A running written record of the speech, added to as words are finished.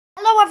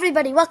Hello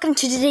everybody, welcome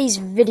to today's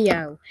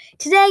video.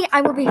 Today I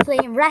will be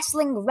playing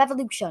Wrestling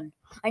Revolution.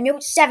 I know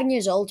it's 7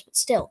 years old, but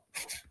still.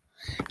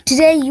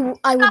 Today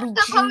I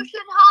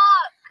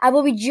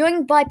will be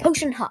joined by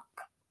Potion Huck.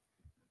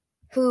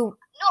 Who...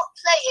 Not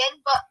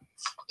playing, but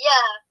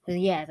yeah.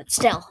 Yeah, but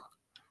still.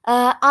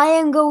 I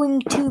am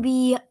going to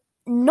be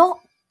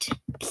not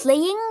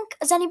playing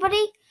as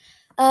anybody.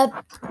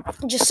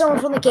 Just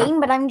someone from the game,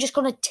 but I'm just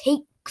going to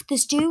take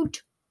this dude.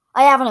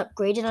 I haven't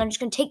upgraded, I'm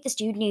just going to take this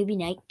dude, Newbie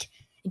Knight,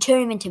 and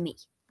turn him into me.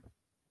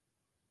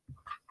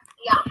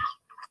 Yeah,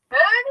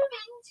 turn him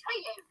into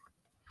you.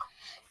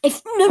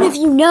 If none of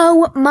you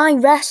know, my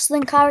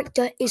wrestling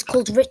character is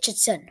called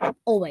Richardson.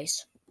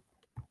 Always.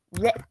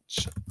 Richardson.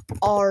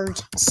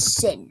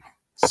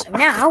 So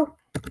now,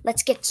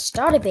 let's get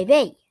started,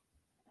 baby.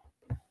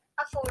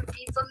 I thought it would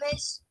be for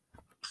Miss.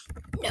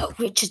 No,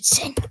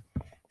 Richardson.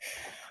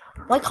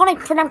 Why can't I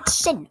pronounce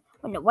sin?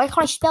 No, why can't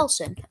I spell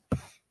sin?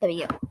 There we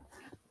go.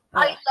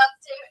 I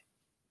loved it.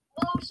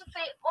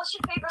 What's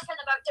your favorite thing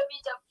about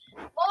WWE?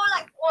 More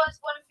like was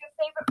one of your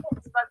favorite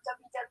things about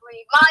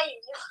WWE?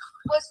 Mine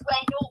was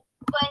when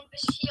the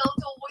Shield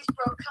always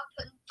broke up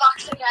and back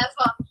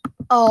together.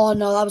 Oh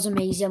no, that was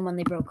amazing when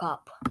they broke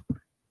up.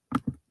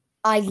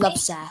 I love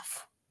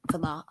Seth for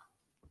that.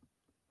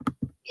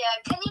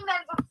 Yeah, can you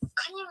remember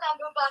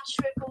that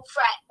triple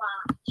threat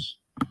match?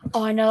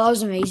 Oh, I know, that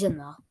was amazing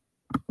though.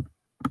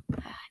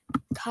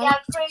 Yeah,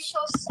 I'm pretty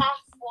sure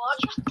Seth won.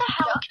 What the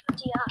hell?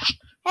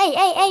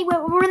 Hey,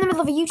 we're in the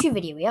middle of a YouTube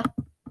video here.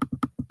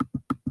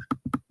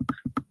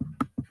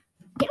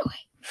 Get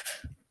away.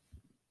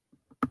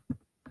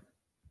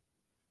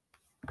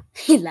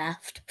 He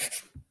laughed.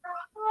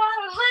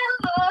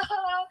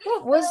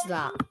 What was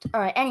that?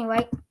 Alright,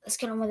 anyway, let's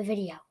get on with the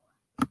video.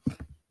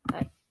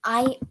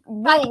 Alright,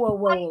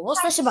 Whoa.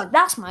 What's this about?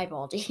 That's my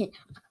body.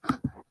 Whoa.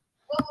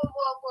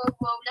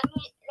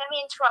 Let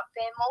me interrupt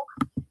there, Mo.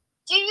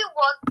 Do you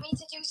want me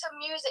to do some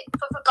music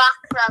for the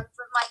background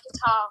with my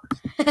guitar?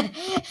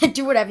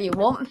 Do whatever you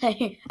want,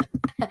 mate.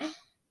 Alright,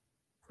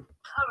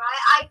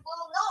 I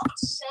will not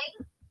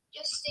sing,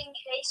 just in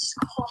case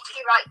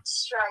copyright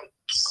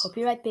strikes.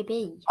 Copyright,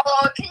 baby.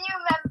 Oh, can you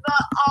remember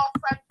our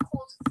friend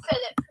called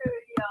Philip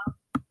earlier?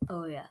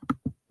 Oh, yeah.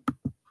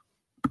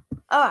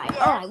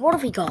 Alright, what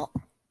have we got?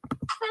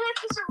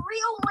 Philip is a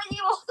real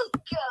Willy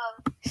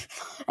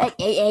Wonka.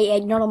 Hey,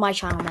 not on my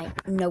channel, mate.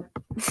 Nope.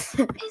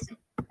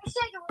 It's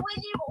like a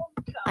Willy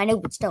Wonka. I know,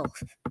 but still.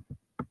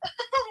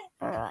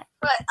 Alright.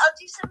 Right, I'll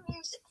do some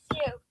music for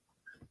you.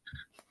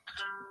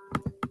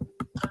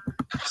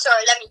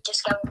 Sorry, let me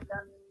just go with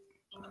that.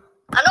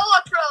 I know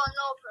a pro.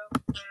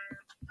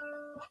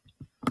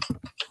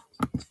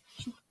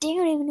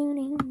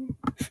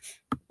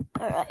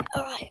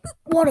 Alright.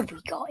 What have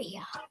we got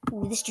here?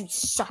 Ooh, this dude's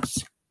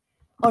sus.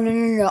 Oh,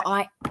 no.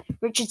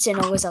 Richardson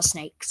always has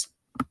snakes.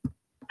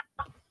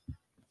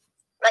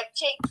 Like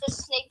Jake the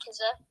Snake, is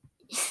it?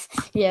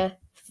 Yeah.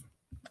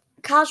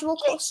 Casual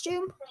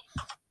costume?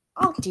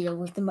 I'll deal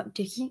with the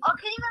McDickie. Oh,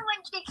 can you remember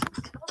when Jake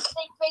the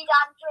Snake made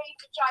Andre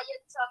the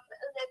Giant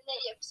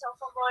eliminate himself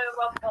on Royal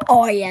Rumble?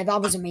 Oh, yeah,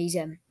 that was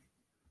amazing.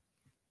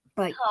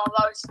 Right. Oh,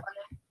 that was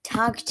funny.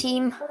 Tag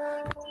team.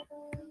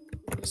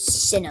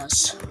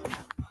 Sinners.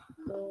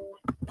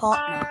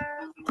 Partner.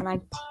 Can I...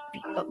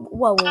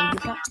 Whoa, you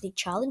can actually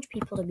challenge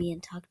people to be in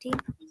tag team?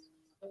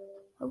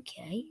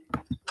 Okay.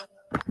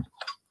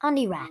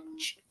 Andy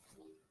Ranch.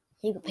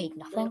 He got paid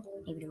nothing.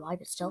 Neither do I,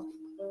 but still.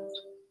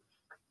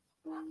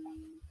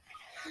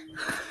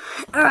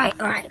 Alright.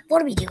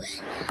 What are we doing?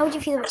 How would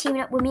you feel about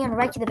teaming up with me on a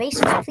regular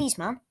basis? Please,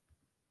 man.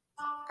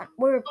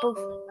 We're both...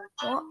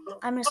 What?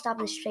 I'm an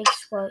established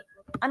face. Well,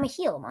 I'm a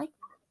heel, am I?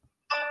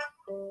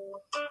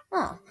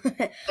 Oh.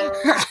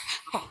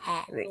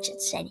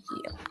 Richardson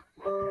heel.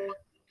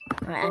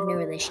 Alright, I have no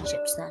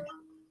relationships then.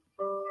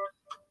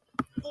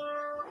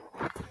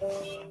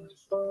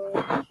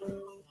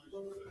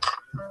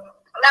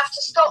 I'll have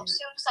to stop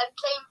soon because I'm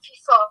playing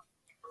FIFA.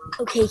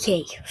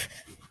 Okay.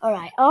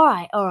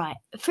 Alright.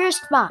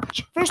 First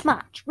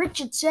match.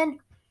 Richardson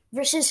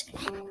versus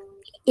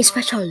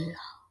Especial.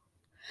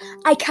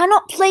 I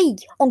cannot play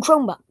on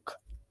Chromebook.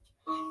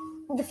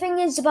 The thing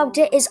is about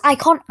it is I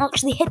can't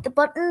actually hit the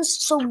buttons,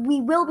 so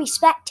we will be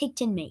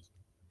spectating me.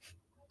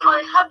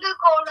 I have to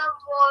go on that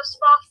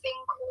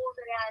thing called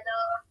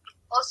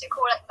what's it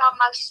called? Like that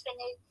mouse thing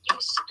you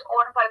used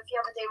on about the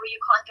other day where you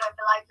can't join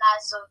the live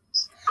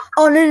lessons.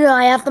 Oh no,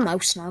 I have the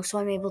mouse now, so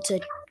I'm able to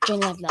join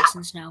live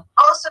lessons now.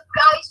 Also,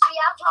 guys, we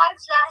have live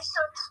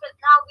lessons, but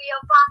now we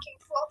are back in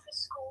proper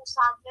school,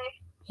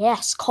 sadly.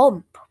 Yes,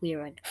 comp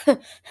we're in.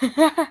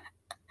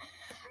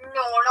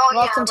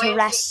 Welcome to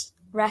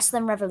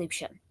Wrestling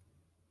Revolution.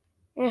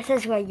 This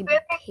is where you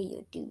pay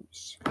your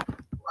dues. Like,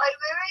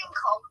 we're in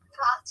comp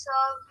at,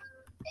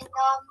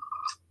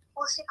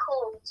 what's it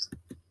called?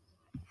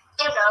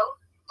 You know.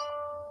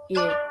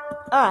 Yeah.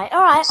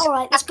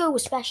 Alright, let's go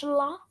with Special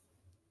Law.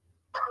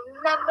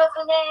 Remember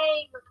the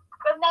name.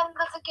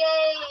 Remember the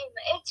game.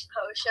 It's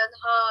Potion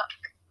Huck.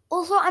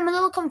 Also, I'm a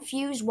little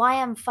confused why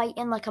I'm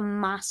fighting like a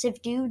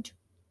massive dude.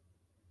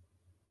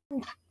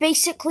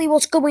 Basically,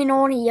 what's going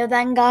on here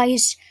then,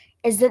 guys,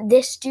 is that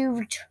this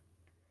dude,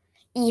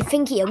 you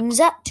think he owns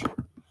it,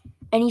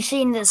 and he's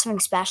saying there's something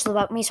special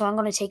about me, so I'm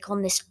going to take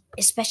on this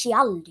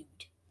especial dude.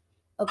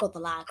 Oh god, the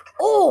lag.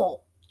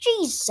 Oh,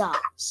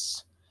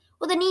 Jesus.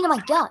 With a knee in my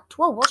gut.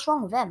 Whoa, what's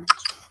wrong with him?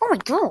 Oh my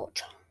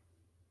god.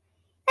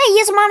 Hey,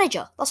 he's a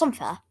manager. That's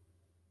unfair.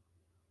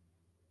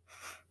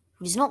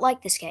 He does not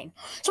like this game.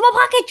 Small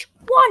package!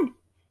 1!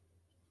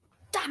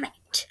 Damn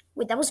it.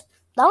 Wait, that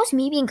was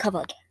me being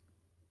covered.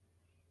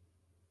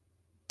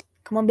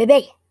 Come on,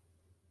 baby.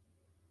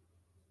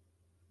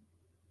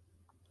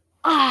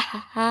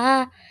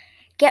 Ah,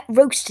 get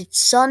roasted,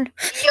 son.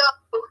 Yo,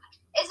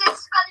 is this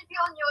gonna be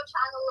on your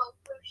channel or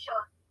Pusha?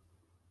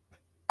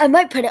 I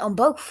might put it on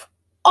both.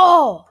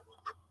 Oh,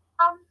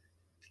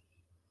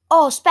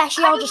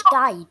 Special just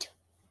died.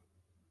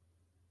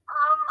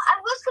 I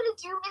was gonna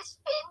do this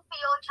spin for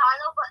your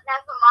channel, but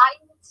never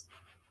mind.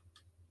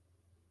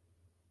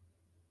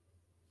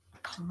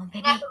 Come on,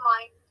 baby. Never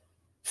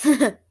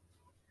mind.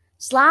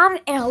 Slam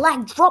and a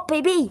leg drop,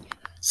 baby.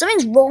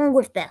 Something's wrong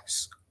with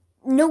this.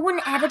 No one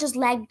ever does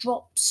leg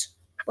drops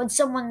when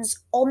someone's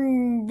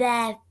on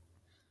their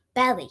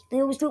belly.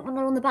 They always do it when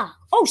they're on the back.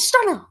 Oh,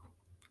 stunner!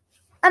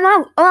 I'm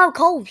out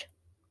cold.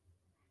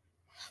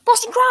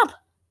 Boston Crab!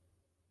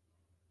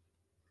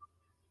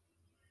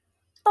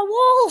 The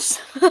walls!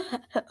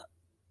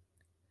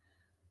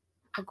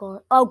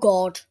 Oh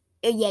god.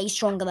 Yeah, he's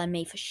stronger than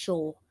me for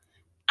sure.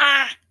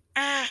 Hey,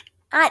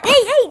 look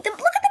at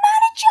the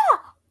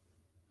manager!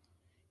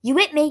 You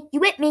hit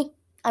me.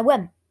 I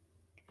win.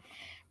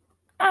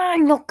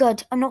 I'm not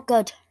good.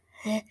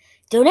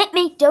 Don't hit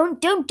me.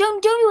 Don't do it.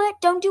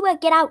 Don't do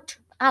it. Get out.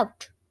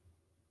 Out,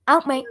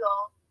 mate.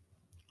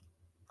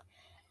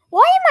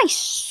 Why am I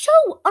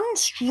so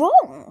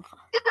unstrong?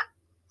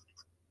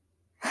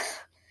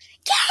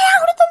 Get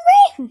out of the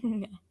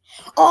ring!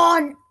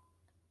 On.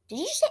 Did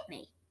you just hit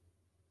me?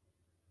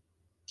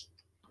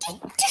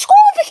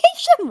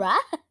 Disqualification,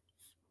 ref?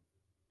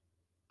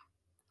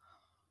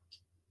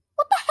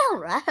 What the hell,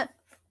 ref?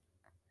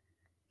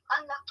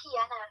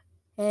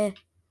 Unlucky,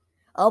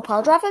 Oh,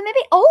 power driver,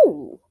 maybe?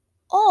 Oh,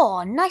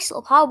 nice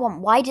little power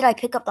bomb. Why did I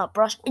pick up that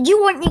brush?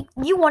 You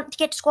want to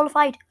get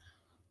disqualified?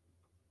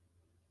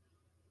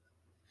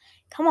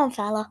 Come on,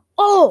 fella.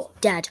 Oh,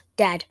 dead.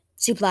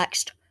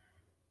 Suplexed.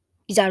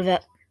 He's out of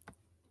it.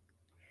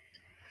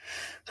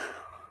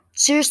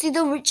 Seriously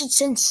though,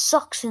 Richardson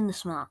sucks in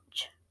this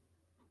match.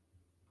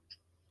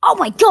 Oh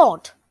my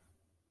god!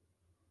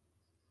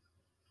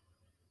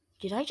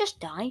 Did I just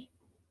die?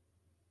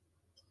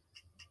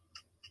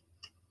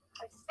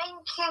 I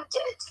think you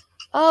did.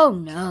 Oh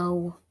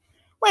no.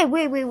 Wait a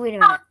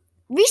minute.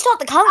 Restart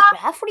the count,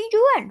 ref. What are you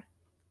doing?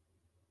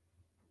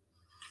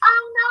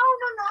 Oh no.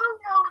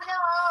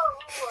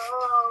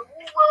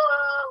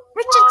 Whoa.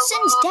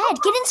 Richardson's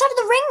dead. Get inside of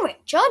the ring,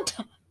 Richard.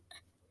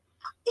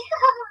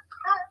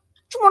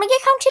 Do you want to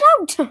get counted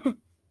out?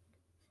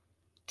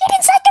 Get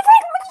inside the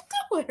ring.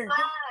 What are you doing? Wow.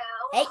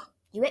 Hey,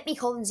 you hit me,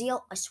 Colin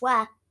Zeal. I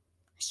swear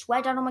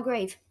down on my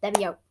grave. There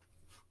we go.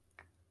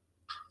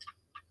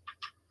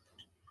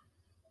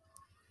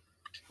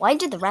 Why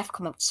did the ref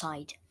come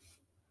outside?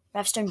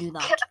 Refs don't do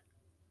that.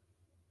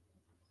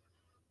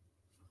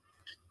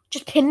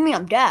 Just pin me,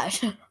 I'm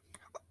dead.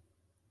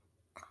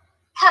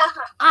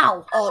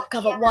 Ow. Oh,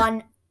 cover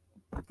 1.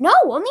 No,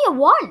 only a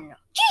 1.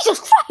 Jesus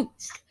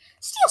Christ.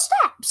 Steel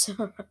steps.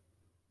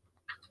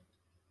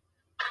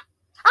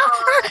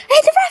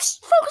 Hey, the refs.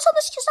 Focus on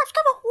the steel steps.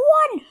 Cover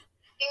 1.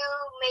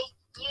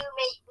 You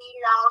make me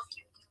laugh,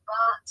 you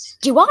but.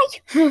 Do I?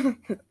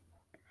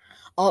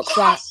 Oh,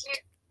 crap. Yes,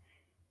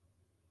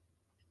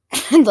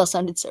 That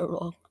sounded so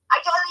wrong. I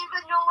don't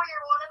even know what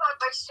you're on about,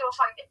 but I still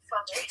find it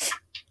funny.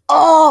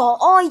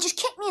 Oh, he just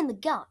kicked me in the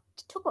gut.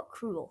 Talk about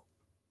cruel.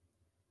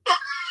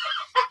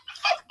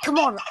 Come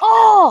on.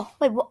 Oh,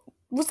 wait, what?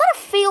 Was that a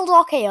field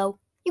RKO?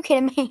 You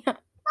kidding me?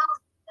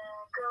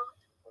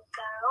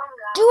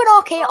 Do an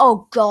RKO.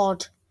 Oh,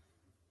 God.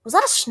 Was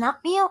that a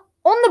snap meal?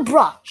 On the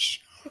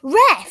brush.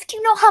 Ref, do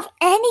you not have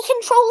any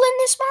control in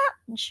this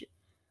match?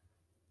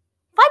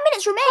 5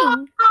 minutes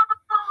remain.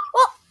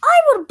 Well,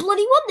 I would have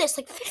bloody won this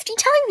like 50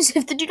 times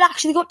if the dude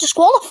actually got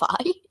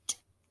disqualified.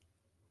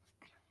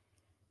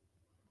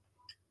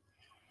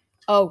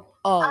 Oh,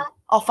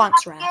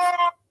 thanks, Ref.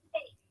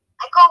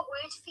 I got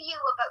words for you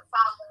about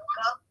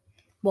Falloga.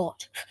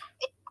 What?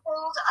 It's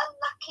called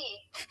Unlucky.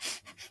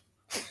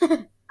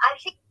 I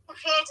think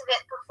you've heard of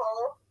it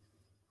before.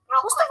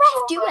 What's the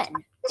ref doing?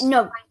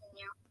 No.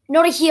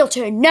 Not a heel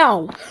turn.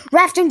 No.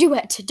 Ref, don't do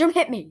it. Don't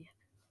hit me.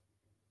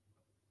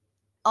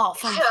 Oh,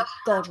 thank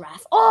God,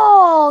 Ref.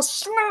 Oh,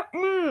 snap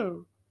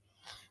me.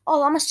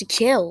 Oh, that must have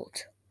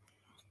killed.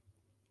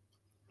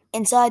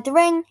 Inside the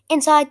ring.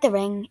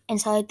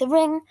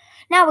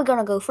 Now we're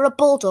gonna go for a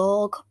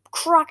bulldog.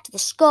 Crack to the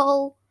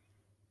skull.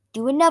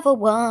 Do another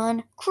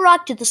one.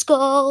 Crack to the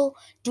skull.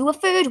 Do a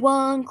third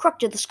one. Crack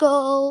to the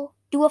skull.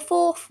 Do a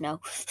fourth.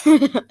 No.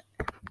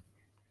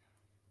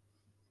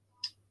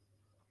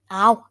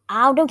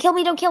 Ow. Don't kill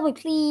me,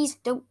 please.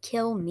 Don't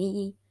kill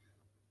me.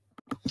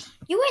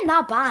 You weren't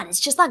that bad. It's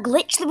just that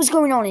glitch that was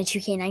going on in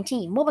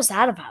 2K19. What was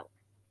that about?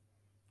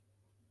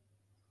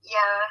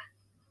 Yeah.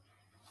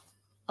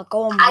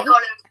 Go on, I mate.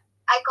 gotta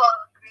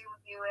agree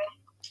with you.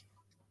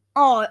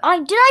 Oh,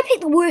 did I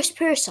pick the worst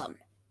person?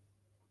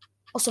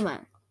 Or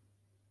something?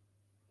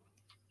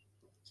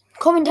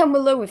 Comment down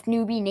below if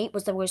Newbie Nate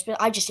was the worst person.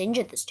 I just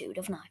injured this dude,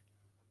 haven't I?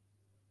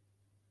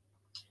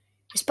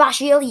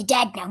 Especially you're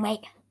dead now,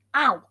 mate.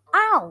 Ow.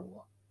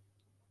 Ow.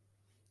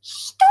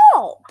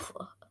 Stop.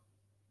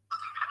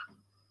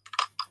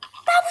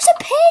 That was a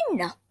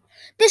pin.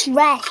 This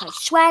ref, I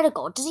swear to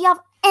God, does he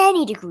have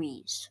any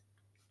degrees?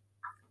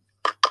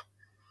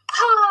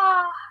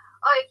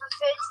 Alright, but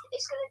first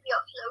it's gonna be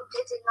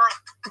uploaded in like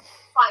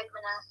 5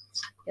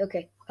 minutes.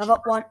 Okay, have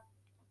up 1,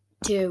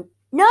 2.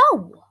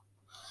 No!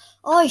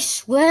 I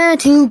swear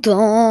to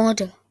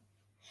God.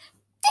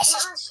 This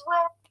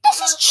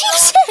is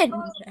cheating!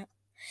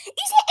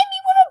 He's hitting me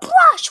with a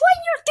brush! Why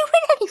are you not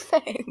doing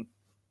anything?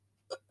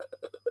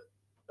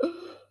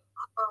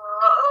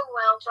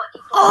 Well,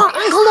 oh,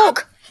 ankle lock!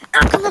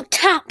 Ankle lock,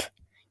 tap!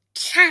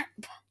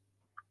 Tap!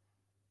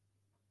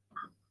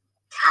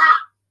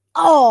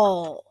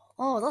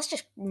 Oh, that's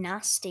just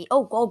nasty.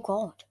 Oh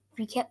God.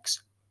 Free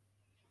kicks.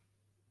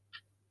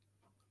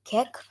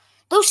 Kick.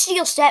 Those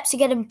steel steps are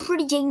getting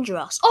pretty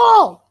dangerous.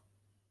 Oh!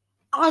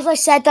 As I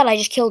said that, I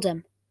just killed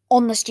him.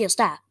 On the steel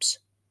steps.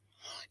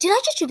 Did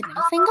I just do the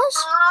middle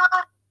fingers?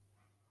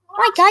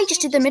 My guy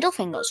just did the middle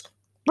fingers.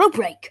 Rope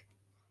break.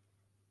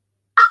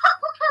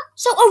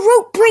 So a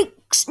rope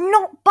break's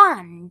not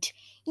banned,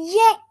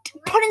 yet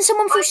putting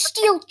someone through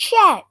steel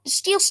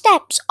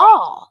steps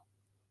are.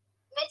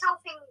 Middle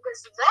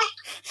fingers,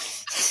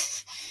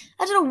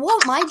 I don't know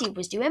what my dude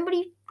was doing, but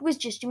he was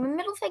just doing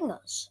middle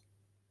fingers.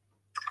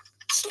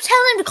 Stop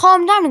telling him to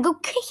calm down and go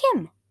kick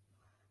him.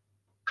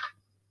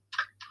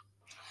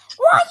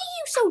 Why are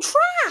you so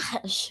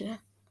trash?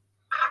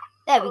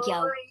 There we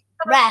go.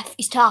 Ref,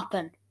 he's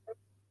tapping.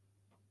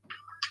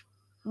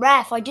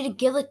 Ref, I did a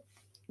gillet.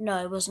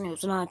 No, it wasn't. It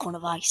was an icon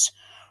of ice.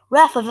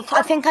 Ref,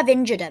 I think I've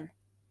injured him.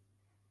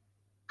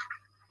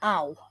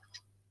 Ow.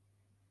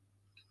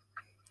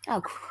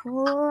 Oh,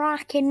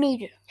 cracking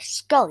me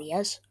skull he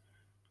is.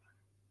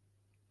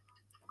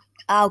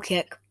 Ow,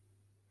 kick.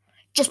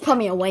 Just put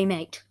me away,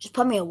 mate. Just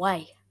put me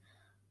away.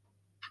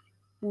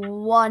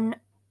 1,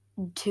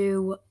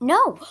 2.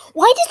 No.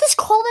 Why does this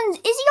Collins...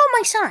 Is he on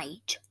my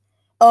side?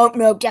 Oh,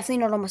 no, definitely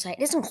not on my side.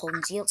 It isn't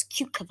Collins here. It's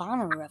Cute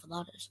Cabana or whatever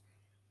that is.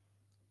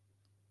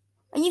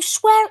 Are you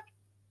swearing?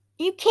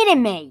 Are you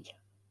kidding me?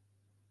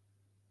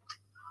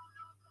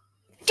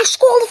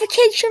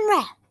 Disqualification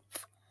ref.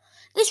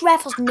 This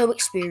ref has no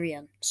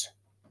experience.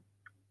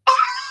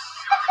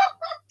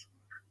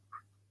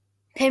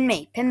 Pin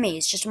me.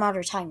 It's just a matter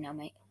of time now,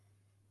 mate.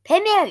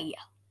 Pin me.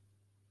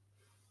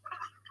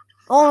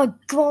 Oh my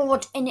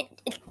God. And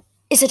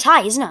it's a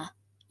tie, isn't it?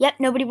 Yep,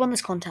 nobody won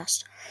this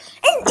contest.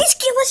 And it's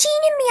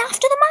guillotining me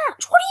after the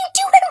match. What are you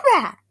doing,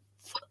 ref?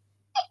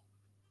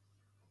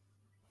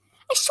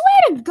 I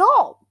swear to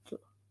God.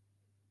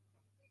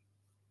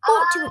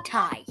 Got to a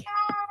tie.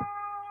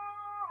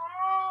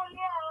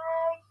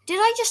 Did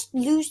I just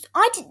lose?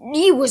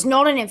 He was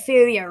not an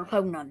inferior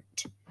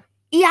opponent.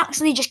 He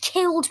actually just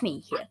killed me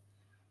here.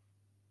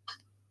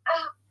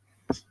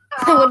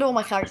 I wonder what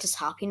my character's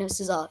happiness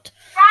is at.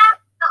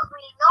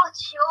 Not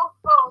your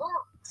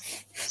fault.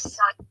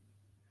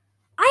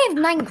 I have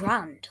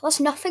 $9,000. That's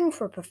nothing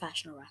for a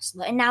professional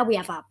wrestler. And now we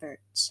have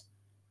adverts.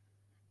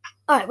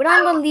 Alright, well,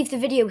 I'm going to leave the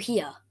video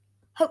here.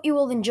 Hope you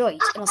all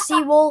enjoyed. And I'll see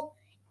you all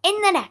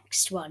in the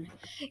next one.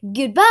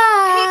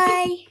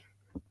 Goodbye.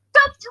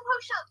 Stop to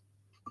push up.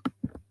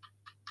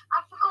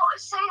 I forgot to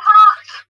say hi.